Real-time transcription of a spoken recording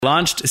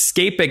Launched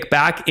Scapic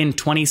back in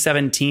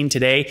 2017.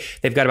 Today,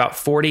 they've got about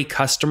 40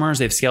 customers.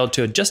 They've scaled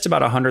to just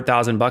about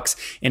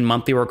 $100,000 in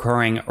monthly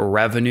recurring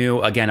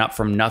revenue. Again, up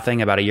from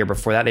nothing about a year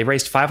before that. They've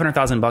raised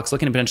 $500,000,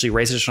 looking to potentially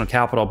raise additional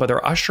capital, but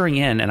they're ushering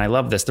in, and I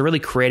love this, they're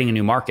really creating a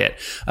new market,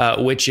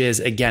 which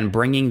is, again,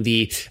 bringing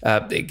the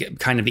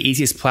kind of the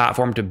easiest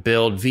platform to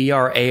build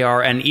VR,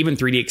 AR, and even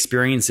 3D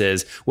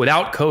experiences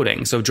without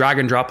coding. So drag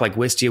and drop like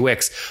Wistia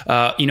Wix,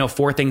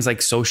 for things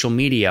like social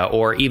media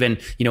or even,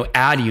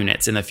 ad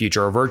units in the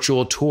future, or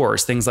virtual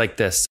tours, things like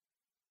this.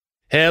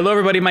 Hello,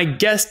 everybody. My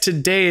guest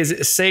today is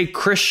Sai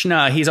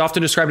Krishna. He's often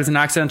described as an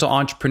accidental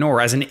entrepreneur.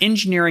 As an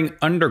engineering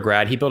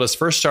undergrad, he built his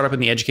first startup in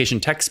the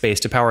education tech space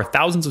to power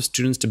thousands of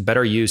students to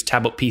better use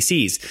tablet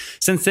PCs.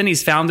 Since then,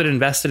 he's founded,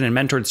 invested, and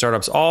mentored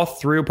startups all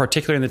through,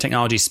 particularly in the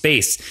technology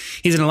space.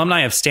 He's an alumni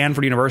of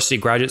Stanford University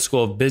Graduate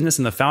School of Business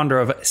and the founder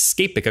of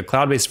Scapic, a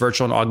cloud-based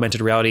virtual and augmented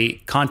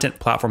reality content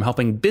platform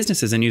helping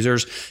businesses and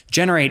users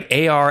generate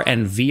AR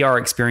and VR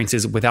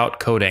experiences without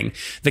coding.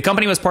 The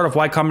company was part of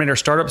Y Combinator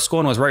Startup School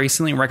and was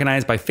recently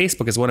recognized by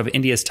Facebook as one of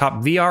India's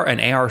top VR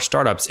and AR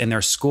startups in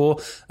their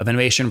School of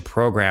Innovation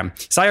program.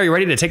 Sai, are you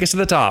ready to take us to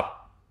the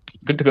top?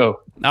 Good to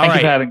go. Thank you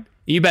for having me.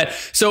 You bet.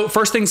 So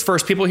first things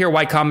first, people hear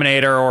Y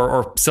Combinator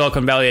or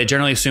Silicon Valley, they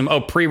generally assume,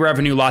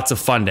 pre-revenue, lots of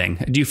funding.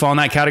 Do you fall in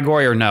that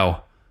category or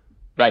no?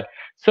 Right.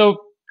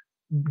 So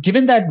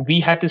given that we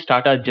had to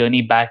start our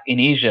journey back in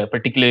Asia,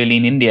 particularly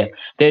in India,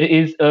 there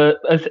is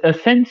a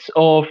sense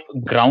of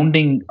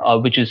grounding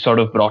which is sort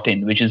of brought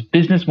in, which is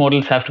business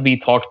models have to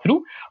be thought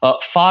through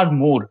far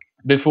more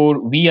before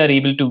we are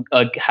able to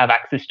have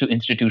access to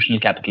institutional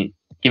capital.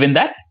 Given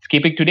that,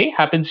 Scapic today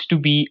happens to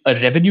be a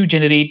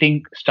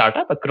revenue-generating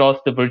startup across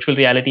the virtual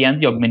reality and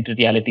the augmented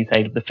reality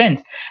side of the fence.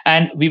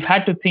 And we've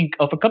had to think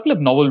of a couple of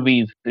novel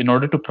ways in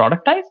order to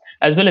productize,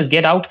 as well as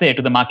get out there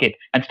to the market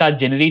and start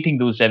generating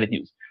those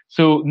revenues.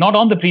 So not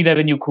on the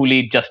pre-revenue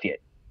Kool-Aid just yet.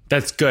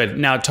 That's good.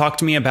 Now, talk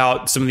to me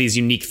about some of these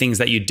unique things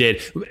that you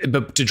did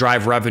to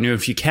drive revenue.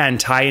 If you can,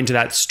 tie into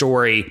that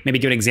story, maybe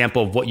give an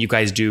example of what you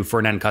guys do for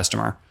an end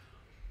customer.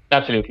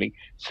 Absolutely.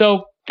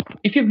 So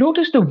if you've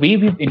noticed, the way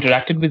we've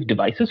interacted with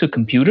devices or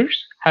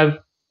computers have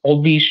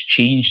always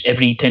changed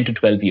every 10 to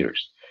 12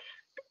 years.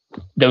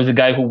 There was a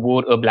guy who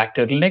wore a black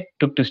turtleneck,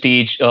 took to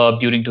stage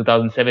during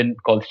 2007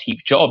 called Steve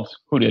Jobs,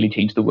 who really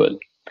changed the world.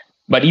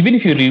 But even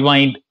if you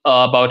rewind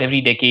about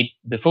every decade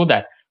before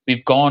that,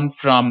 we've gone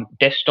from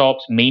desktops,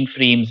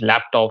 mainframes,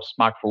 laptops,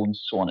 smartphones,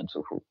 so on and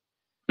so forth,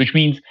 which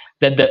means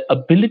that the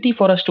ability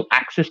for us to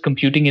access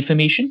computing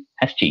information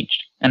has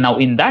changed. And now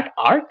in that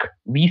arc,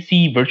 we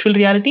see virtual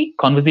reality,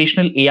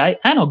 conversational AI,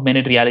 and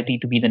augmented reality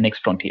to be the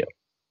next frontier.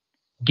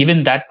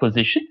 Given that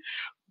position,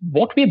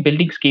 what we're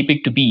building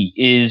Scapic to be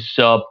is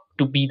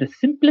to be the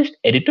simplest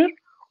editor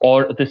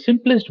or the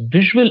simplest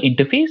visual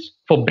interface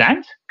for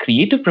brands,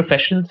 creative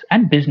professionals,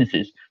 and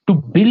businesses to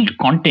build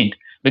content.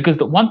 Because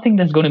the one thing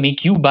that's going to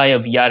make you buy a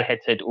VR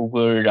headset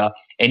over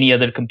any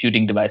other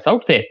computing device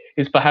out there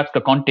is perhaps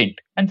the content,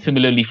 and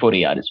similarly for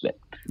AR as well.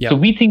 Yep. So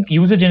we think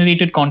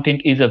user-generated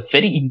content is a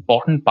very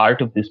important part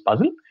of this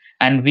puzzle,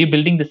 and we're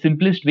building the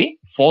simplest way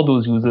for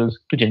those users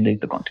to generate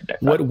the content.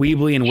 What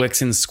Weebly and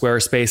Wix and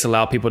Squarespace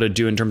allow people to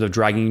do in terms of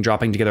dragging and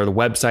dropping together the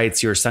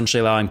websites, you're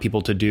essentially allowing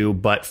people to do,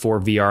 but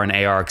for VR and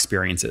AR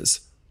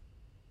experiences.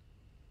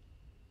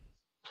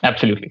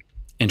 Absolutely.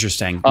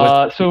 Interesting.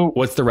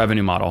 What's the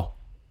revenue model?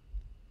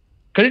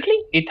 Currently,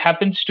 it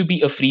happens to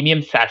be a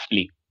freemium SaaS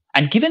play.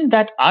 And given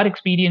that our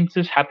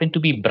experiences happen to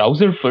be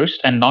browser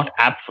first and not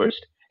app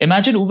first,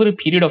 imagine over a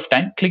period of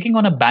time, clicking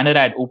on a banner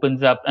ad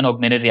opens up an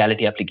augmented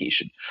reality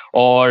application,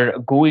 or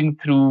going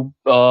through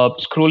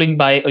scrolling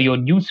by your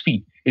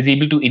newsfeed is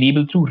able to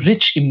enable through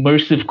rich,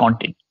 immersive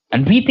content.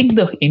 And we think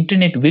the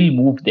internet will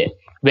move there,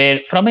 where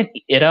from an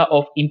era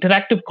of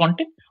interactive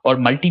content or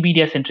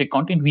multimedia-centric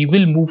content, we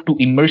will move to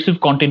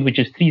immersive content, which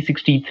is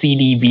 360,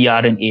 3D,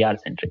 VR, and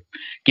AR-centric.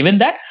 Given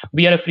that,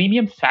 we are a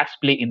freemium SaaS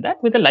play in that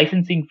with a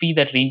licensing fee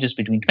that ranges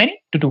between $20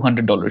 to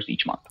 $200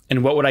 each month.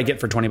 And what would I get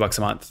for $20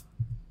 a month?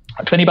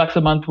 $20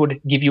 a month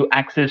would give you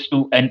access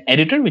to an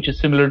editor, which is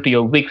similar to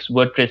your Wix,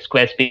 WordPress,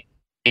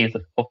 Squarespace,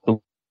 of the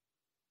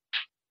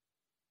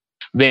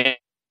where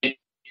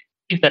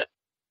that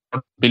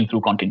build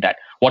through content at.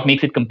 What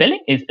makes it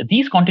compelling is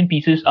these content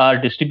pieces are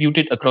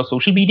distributed across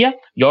social media,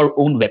 your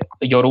own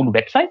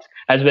websites,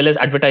 as well as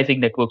advertising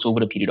networks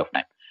over a period of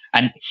time.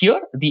 And here,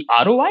 the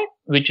ROI,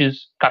 which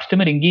is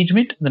customer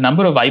engagement, the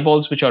number of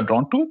eyeballs which are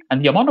drawn to it,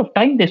 and the amount of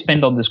time they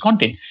spend on this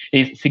content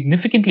is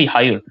significantly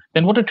higher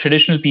than what a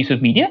traditional piece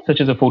of media,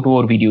 such as a photo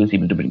or video, is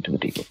able to bring to the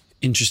table.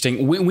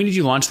 Interesting. When did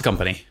you launch the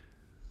company?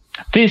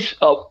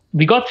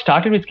 We got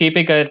started with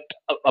Scapic at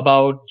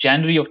about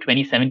January of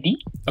 2017.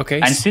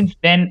 Okay. And since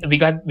then, we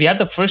had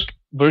the first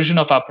version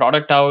of our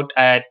product out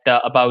at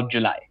about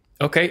July.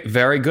 Okay,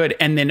 very good.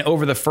 And then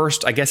over the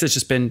first, I guess it's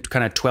just been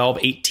kind of 12,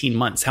 18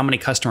 months. How many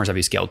customers have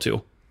you scaled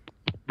to?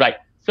 Right.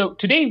 So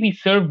today we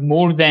serve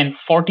more than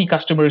 40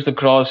 customers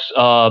across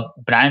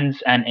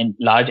brands and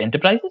large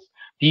enterprises.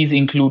 These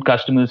include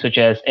customers such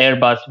as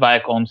Airbus,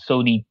 Viacom,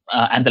 Sony,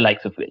 and the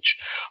likes of which.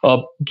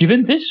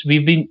 Given this,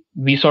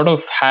 we sort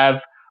of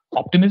have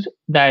optimism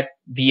that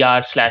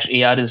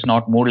VR/AR is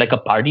not more like a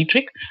party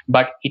trick,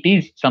 but it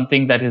is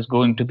something that is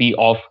going to be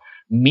of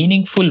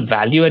meaningful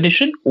value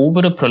addition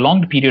over a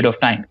prolonged period of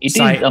time. It is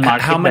a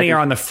market. How many are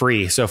on the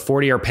free? So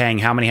 40 are paying.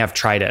 How many have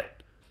tried it?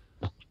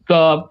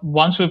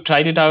 Once we've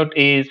tried it out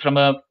is from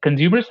a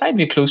consumer side,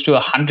 we're close to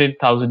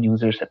 100,000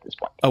 users at this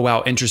point. Oh,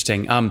 wow.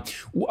 Interesting.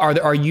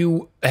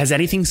 Has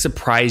anything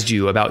surprised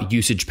you about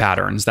usage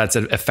patterns that's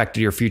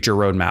affected your future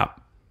roadmap?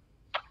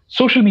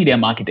 Social media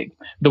marketing.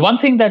 The one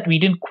thing that we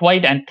didn't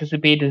quite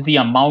anticipate is the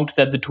amount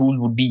that the tool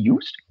would be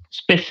used,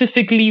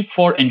 specifically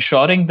for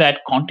ensuring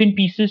that content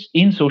pieces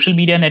in social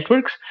media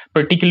networks,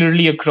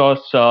 particularly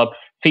across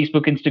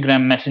Facebook,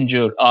 Instagram,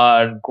 Messenger,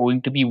 are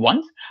going to be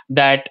ones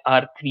that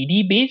are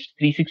 3D based,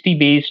 360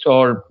 based,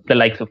 or the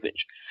likes of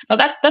which. Now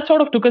that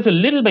sort of took us a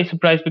little by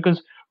surprise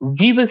because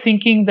we were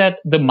thinking that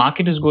the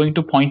market is going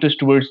to point us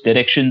towards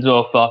directions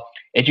of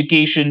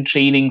education,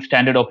 training,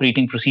 standard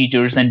operating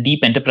procedures, and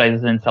deep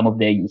enterprises in some of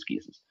their use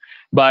cases.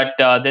 But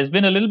there's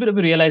been a little bit of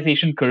a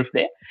realization curve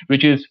there,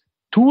 which is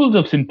tools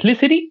of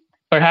simplicity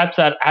perhaps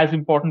are as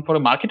important for a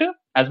marketer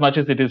as much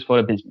as it is for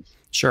a business.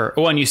 Sure.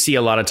 Well, and you see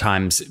a lot of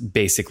times,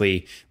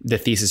 basically, the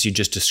thesis you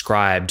just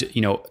described,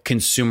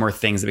 consumer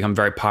things that become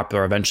very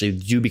popular eventually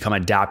do become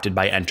adapted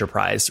by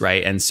enterprise,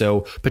 right? And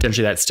so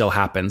potentially that still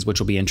happens, which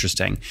will be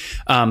interesting.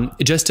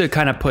 Just to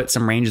kind of put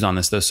some ranges on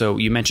this, though. So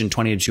you mentioned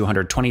 20 to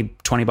 200,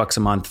 20 bucks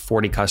a month,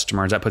 40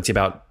 customers. That puts you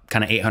about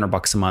kind of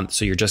 $800 a month.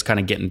 So you're just kind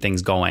of getting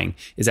things going.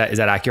 Is that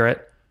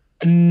accurate?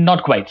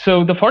 Not quite.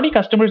 So the 40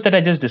 customers that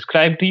I just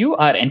described to you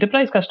are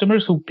enterprise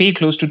customers who pay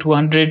close to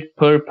 200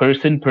 per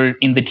person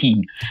in the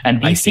team.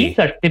 And these teams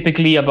are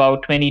typically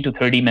about 20 to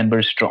 30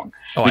 members strong,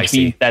 which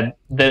means that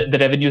the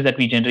revenues that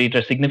we generate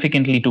are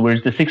significantly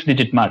towards the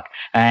 6-digit mark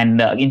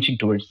and inching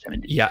towards 7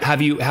 digits. Yeah.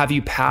 Have you,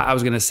 I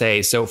was going to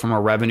say, so from a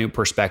revenue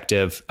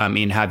perspective,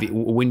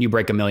 when you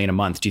break $1 million a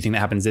month, do you think that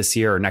happens this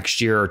year or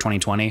next year or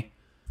 2020?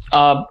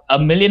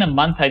 $1 million a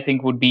month, I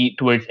think, would be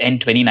towards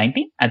end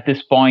 2019. At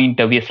this point,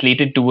 we are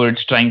slated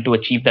towards trying to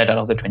achieve that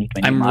around the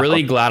 2020. I'm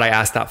really glad I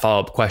asked that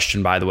follow-up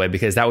question, by the way,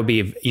 because that would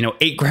be,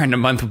 $8,000 a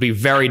month would be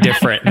very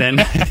different than.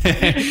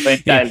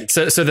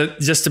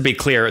 Just to be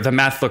clear, the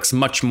math looks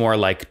much more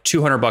like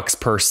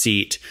 $200 per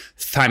seat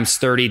times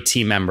 30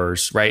 team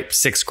members, right?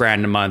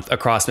 $6,000 a month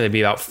across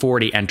maybe about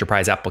 40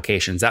 enterprise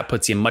applications. That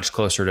puts you much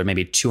closer to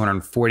maybe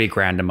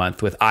 $240,000 a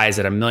month with eyes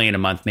at $1 million a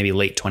month, maybe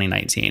late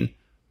 2019.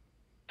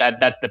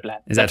 That's the plan.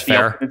 Is that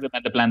fair?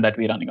 That's the plan that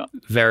we're running on.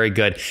 Very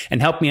good. And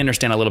help me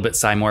understand a little bit,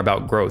 Sai, more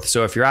about growth.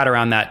 So if you're at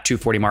around that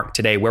 240 mark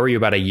today, where were you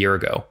about a year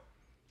ago?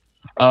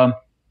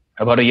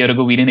 About a year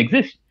ago, we didn't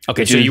exist.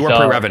 Okay, so you were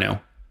pre-revenue.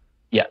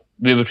 Yeah,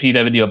 we were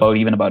pre-revenue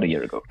about a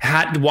year ago.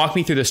 Walk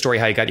me through the story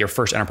how you got your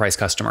first enterprise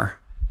customer.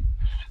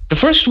 The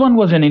first one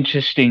was an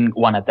interesting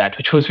one at that,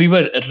 which was we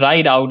were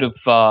right out of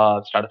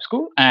startup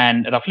school,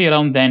 and roughly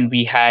around then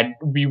we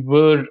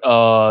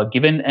were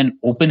given an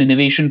open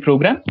innovation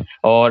program,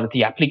 or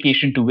the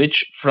application to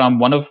which, from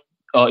one of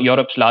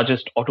Europe's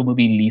largest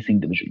automobile leasing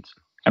divisions.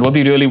 And what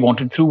we really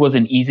wanted through was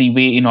an easy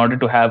way in order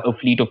to have a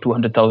fleet of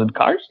 200,000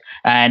 cars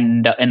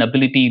and an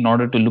ability in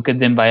order to look at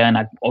them via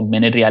an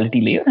augmented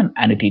reality layer and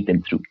annotate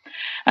them through.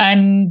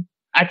 And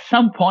at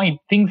some point,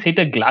 things hit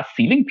a glass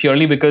ceiling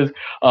purely because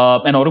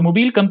an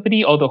automobile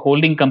company or the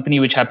holding company,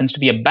 which happens to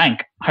be a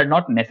bank, are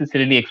not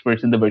necessarily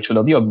experts in the virtual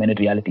or the augmented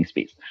reality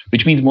space,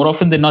 which means more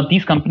often than not,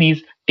 these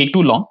companies take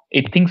too long.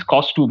 Things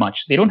cost too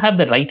much. They don't have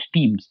the right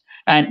teams,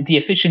 and the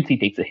efficiency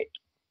takes a hit.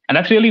 And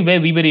that's really where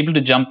we were able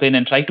to jump in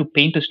and try to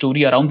paint a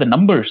story around the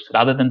numbers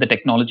rather than the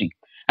technology.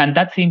 And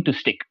that seemed to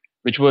stick,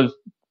 which was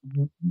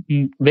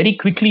very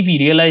quickly we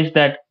realized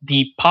that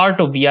the part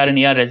of VR and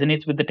AR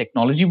resonates with the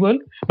technology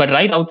world, but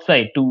right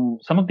outside to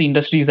some of the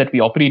industries that we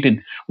operate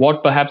in,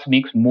 what perhaps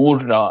makes more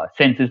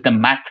sense is the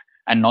math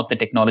and not the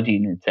technology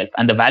in itself.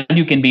 And the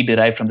value can be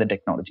derived from the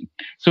technology.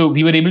 So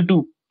we were able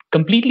to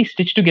completely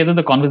stitch together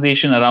the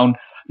conversation around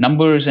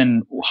numbers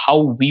and how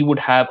we would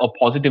have a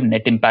positive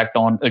net impact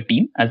on a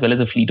team as well as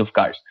a fleet of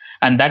cars.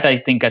 And that, I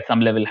think, at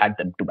some level had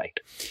them to bite.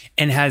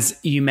 And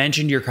you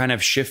mentioned you're kind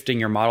of shifting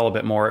your model a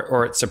bit more,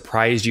 or it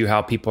surprised you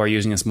how people are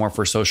using this more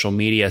for social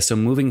media. So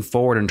moving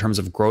forward in terms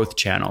of growth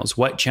channels,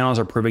 what channels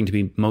are proving to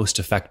be most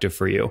effective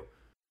for you?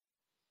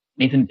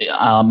 Nathan,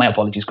 my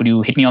apologies. Could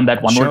you hit me on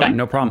that one more time?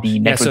 No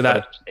problem. Yeah, so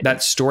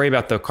that story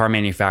about the car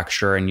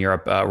manufacturer in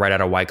Europe, right out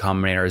of Y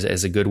Combinator,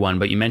 is a good one.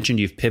 But you mentioned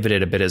you've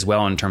pivoted a bit as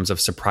well in terms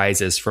of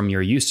surprises from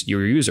your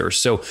users.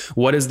 So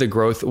what is the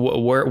growth?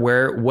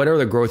 What are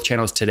the growth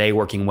channels today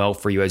working well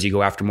for you as you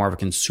go after more of a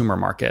consumer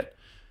market?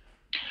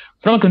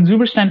 From a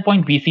consumer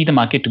standpoint, we see the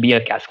market to be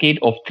a cascade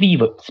of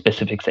 3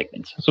 specific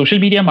segments: social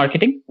media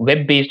marketing,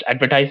 web-based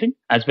advertising,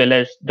 as well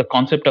as the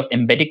concept of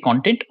embedding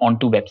content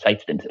onto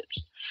websites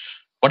themselves.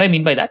 What I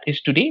mean by that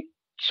is today,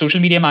 social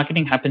media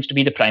marketing happens to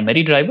be the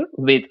primary driver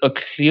with a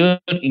clear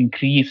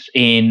increase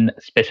in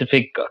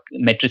specific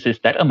matrices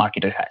that a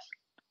marketer has.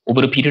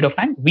 over a period of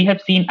time, we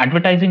have seen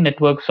advertising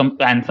networks,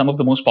 and some of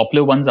the most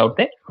popular ones out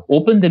there,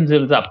 open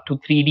themselves up to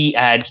 3D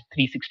ads,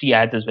 360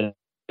 ads, as well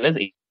as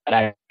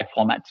ad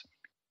formats.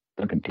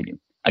 Continue.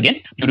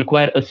 Again, you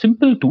require a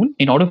simple tool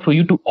in order for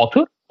you to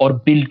author or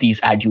build these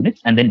ad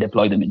units and then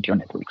deploy them into your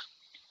networks.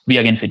 We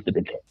again fit the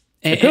bill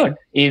there. The third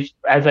is,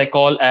 as I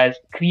call, as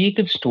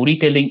creative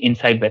storytelling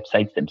inside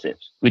websites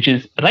themselves, which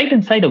is right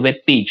inside a web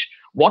page.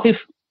 What if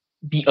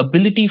the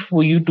ability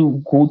for you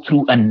to go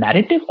through a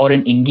narrative or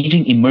an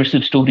engaging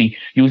immersive story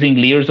using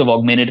layers of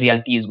augmented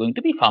reality is going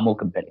to be far more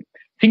compelling?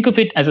 Think of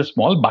it as a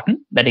small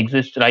button that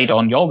exists right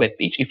on your web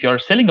page. If you're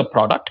selling a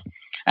product,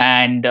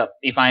 and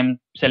if I'm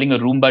selling a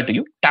Roomba to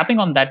you, tapping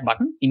on that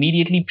button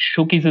immediately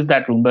showcases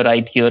that Roomba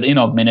right here in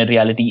augmented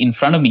reality in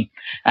front of me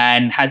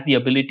and has the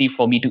ability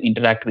for me to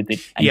interact with it.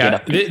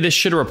 And this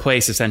should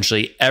replace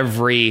essentially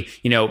every,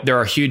 there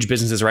are huge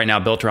businesses right now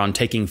built around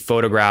taking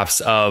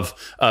photographs of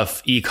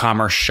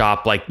e-commerce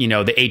shop, like,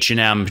 the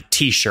H&M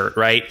t-shirt,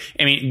 right?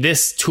 I mean,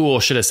 this tool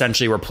should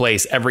essentially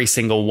replace every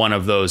single one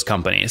of those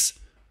companies.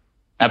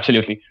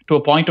 Absolutely. To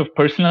a point of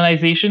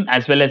personalization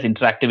as well as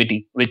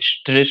interactivity,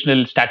 which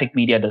traditional static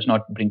media does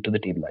not bring to the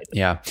table either.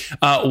 Yeah.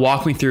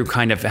 Walk me through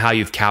kind of how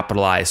you've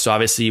capitalized. So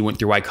obviously you went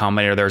through Y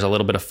Combinator. There's a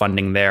little bit of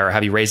funding there.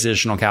 Have you raised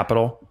additional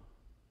capital?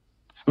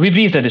 We've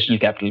raised additional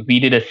capital. We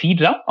did a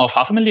seed round of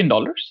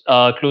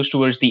 $500,000 close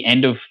towards the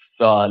end of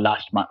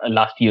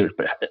last year,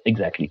 perhaps,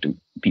 exactly, to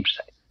be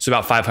precise. So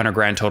about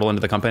 $500,000 total into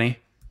the company?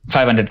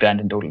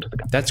 $500,000 in total to the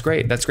company. That's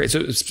great.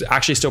 So it's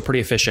actually still pretty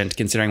efficient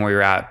considering where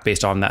you're at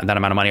based on that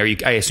amount of money.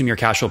 I assume you're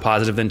cash flow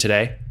positive then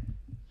today?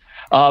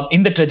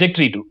 In the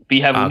trajectory too. We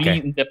have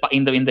only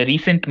in the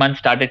recent months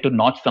started to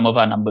notch some of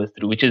our numbers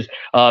through, which is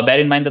bear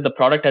in mind that the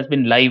product has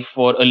been live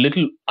for a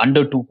little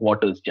under 2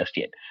 quarters just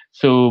yet.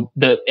 So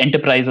the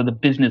enterprise or the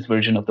business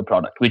version of the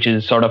product, which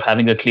is sort of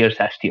having a clear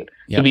SaaS tier.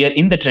 Yep. So we are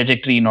in the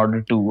trajectory in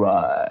order to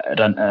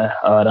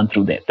run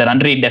through there. The run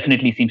rate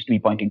definitely seems to be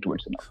pointing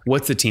towards the number.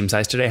 What's the team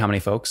size today? How many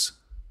folks?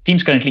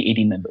 Team's currently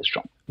 18 members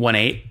strong.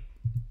 18?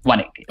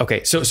 180.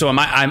 Okay, so am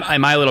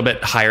I a little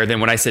bit higher than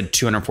when I said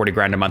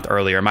 $240,000 a month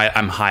earlier?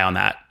 I'm high on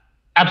that?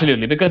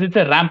 Absolutely, because it's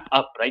a ramp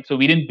up, right? So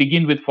we didn't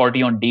begin with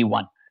 40 on day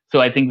one. So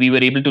I think we were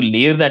able to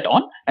layer that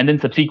on and then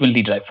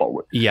subsequently drive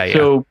forward. Yeah.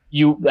 So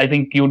I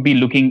think you would be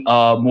looking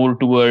more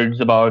towards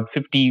about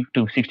 50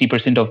 to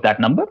 60% of that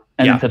number,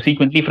 and then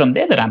subsequently from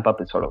there the ramp up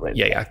is sort of right.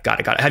 Yeah. Got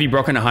it. Have you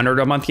broken 100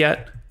 a month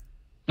yet?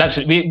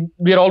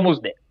 We're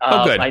almost there.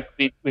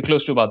 Good. We're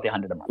close to about the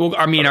 100 a month. Well,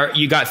 I mean,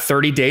 you got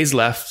 30 days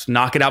left.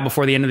 Knock it out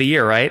before the end of the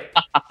year, right?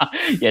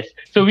 Yes.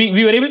 So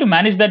we were able to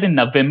manage that in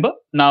November.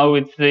 Now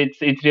it's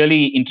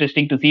really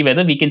interesting to see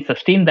whether we can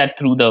sustain that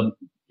through the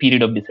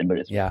period of December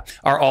as well. Yeah.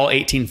 Are all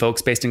 18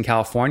 folks based in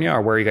California,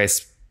 or where are you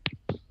guys?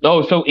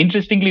 Oh, so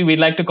interestingly, we'd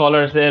like to call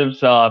ourselves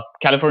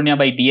California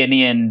by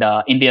DNA and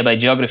India by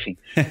geography.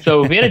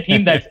 So we're a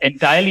team that's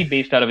entirely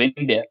based out of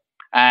India.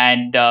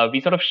 And we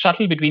sort of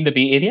shuttle between the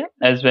Bay Area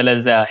as well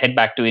as head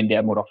back to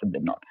India more often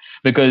than not.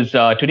 Because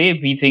today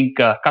we think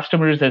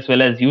customers as well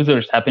as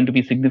users happen to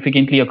be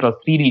significantly across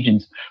 3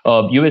 regions,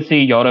 USA,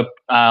 Europe,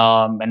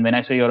 and when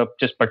I say Europe,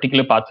 just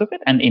particular parts of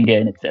it, and India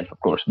in itself, of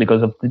course,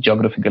 because of the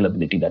geographical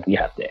ability that we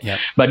have there. Yep.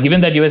 But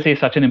given that USA is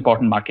such an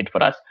important market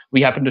for us,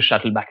 we happen to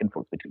shuttle back and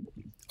forth between the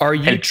 3. Are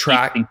you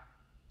tracking?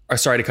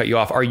 Sorry to cut you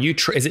off.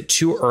 Is it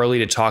too early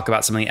to talk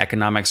about some of the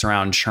economics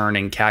around churn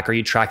and CAC? Are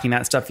you tracking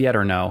that stuff yet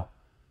or no?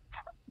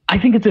 I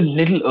think it's a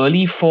little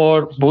early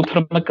for both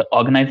from an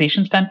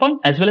organization standpoint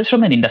as well as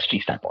from an industry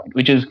standpoint,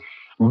 which is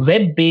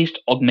web-based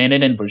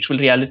augmented and virtual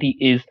reality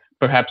is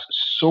perhaps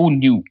so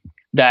new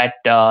that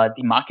the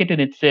market in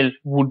itself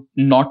would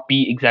not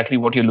be exactly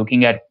what you're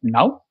looking at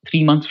now,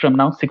 3 months from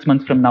now, 6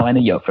 months from now, and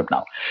a year from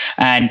now.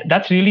 And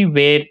that's really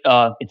where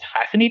it's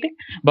fascinating,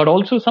 but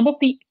also some of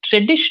the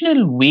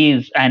traditional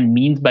ways and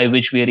means by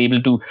which we are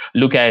able to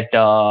look at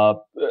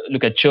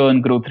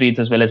churn, growth rates,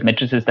 as well as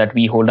matrices that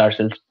we hold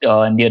ourselves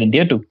near and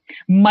dear to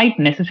might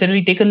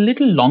necessarily take a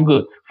little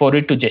longer for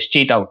it to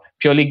gestate out,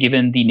 purely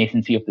given the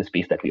nascency of the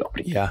space that we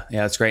operate. Yeah,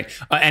 that's great.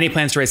 Any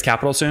plans to raise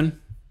capital soon?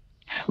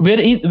 We're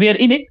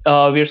in it.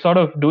 We're sort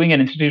of doing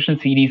an institutional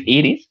Series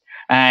A raise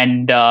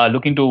and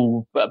looking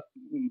to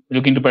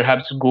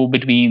perhaps go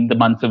between the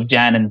months of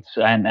Jan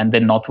and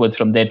then northwards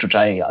from there to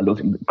try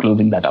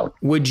closing that out.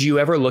 Would you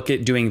ever look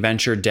at doing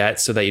venture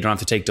debt so that you don't have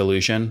to take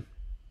dilution?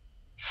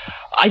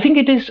 I think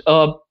it is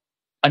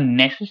a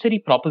necessary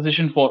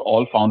proposition for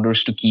all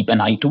founders to keep an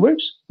eye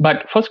towards.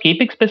 But for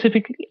Scapix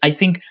specifically, I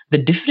think the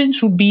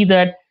difference would be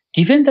that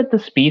given that the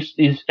space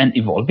is an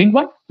evolving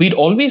one, we'd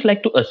always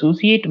like to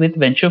associate with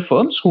venture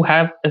firms who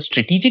have a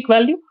strategic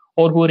value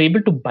or who are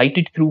able to bite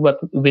it through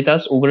with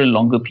us over a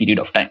longer period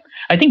of time.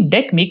 I think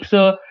debt makes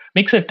a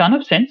ton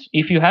of sense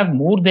if you have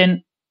more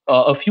than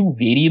a few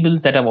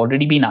variables that have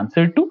already been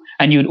answered to,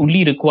 and you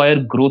only require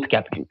growth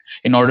capital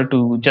in order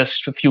to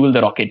just fuel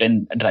the rocket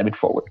and drive it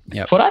forward.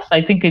 Yep. For us,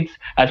 I think it's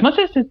as much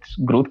as it's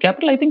growth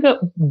capital, I think a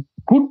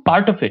good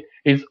part of it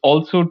is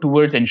also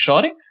towards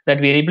ensuring that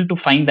we're able to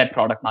find that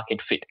product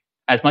market fit.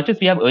 As much as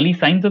we have early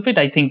signs of it,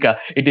 I think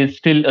it is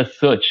still a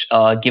search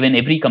given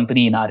every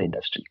company in our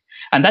industry.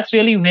 And that's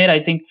really where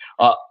I think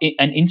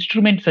an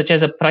instrument such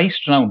as a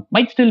priced round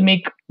might still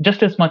make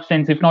just as much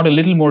sense, if not a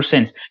little more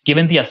sense,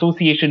 given the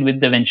association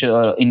with the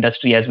venture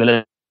industry as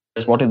well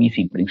as what a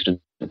VC brings to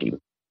the table.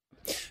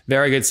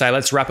 Very good, Sai.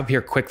 Let's wrap up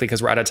here quickly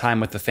because we're out of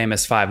time with the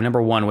famous five.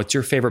 Number one, what's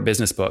your favorite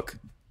business book?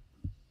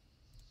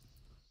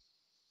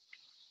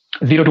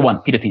 0 to 1,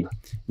 Peter Thiel.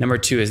 Number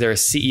two, is there a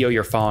CEO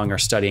you're following or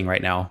studying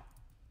right now?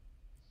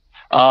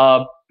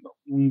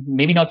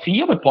 Maybe not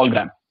CEO, but Paul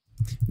Graham.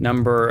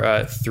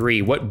 Number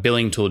three, what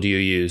billing tool do you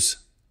use?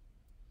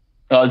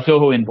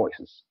 Zoho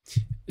Invoices.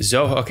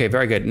 Zoho. Okay,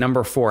 very good.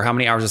 Number four, how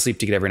many hours of sleep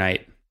do you get every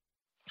night?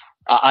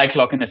 I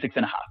clock in at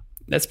 6.5.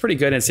 That's pretty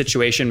good. In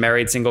situation,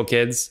 married, single,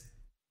 kids?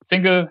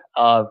 Single.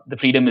 The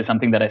freedom is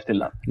something that I still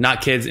love.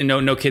 Not kids.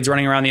 No kids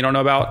running around that you don't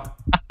know about?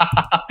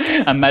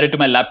 I'm married to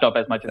my laptop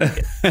as much as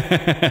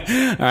I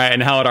can. All right.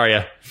 And how old are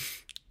you?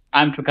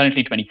 I'm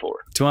currently 24.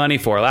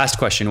 24. Last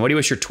question. What do you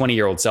wish your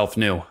 20-year-old self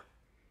knew?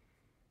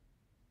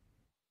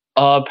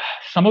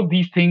 Some of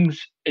these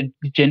things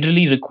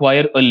generally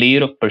require a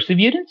layer of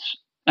perseverance,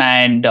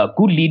 and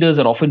good leaders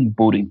are often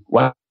boring.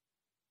 What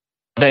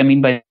I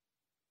mean by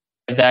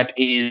that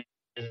is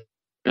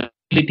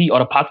ability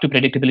or a path to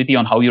predictability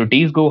on how your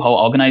days go, how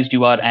organized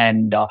you are,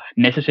 and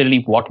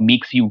necessarily what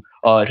makes you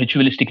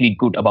ritualistically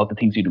good about the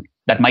things you do.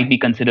 That might be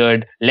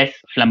considered less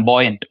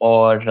flamboyant,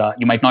 or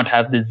you might not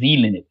have the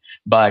zeal in it.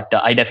 But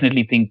I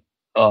definitely think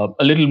a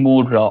little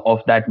more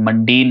of that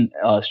mundane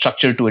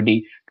structure to a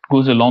day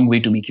goes a long way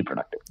to make you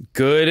productive.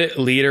 Good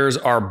leaders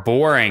are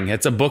boring.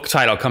 It's a book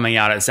title coming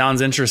out. It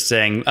sounds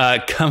interesting.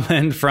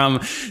 Coming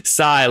from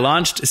Sai.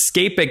 Launched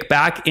Scapic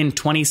back in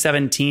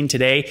 2017.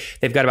 Today,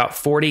 they've got about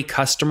 40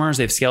 customers.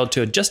 They've scaled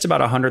to just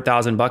about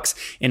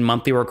 $100,000 in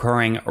monthly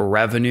recurring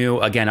revenue.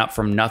 Again, up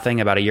from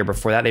nothing about a year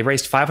before that. They've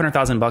raised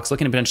 $500,000,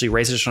 looking to potentially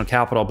raise additional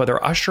capital, but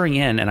they're ushering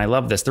in, and I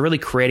love this, they're really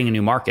creating a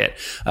new market,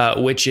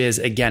 which is,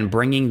 again,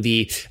 bringing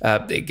the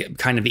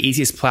kind of the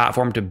easiest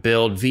platform to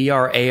build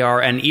VR,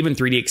 AR, and even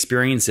 3D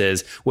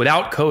experiences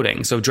without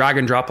coding. So drag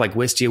and drop like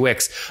Wistia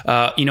Wix,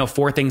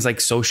 for things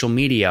like social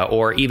media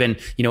or even,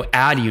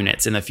 ad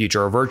units in the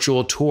future or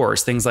virtual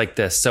tours, things like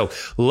this. So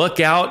look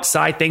out.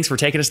 Sai, thanks for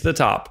taking us to the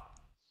top.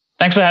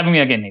 Thanks for having me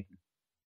again, Nate.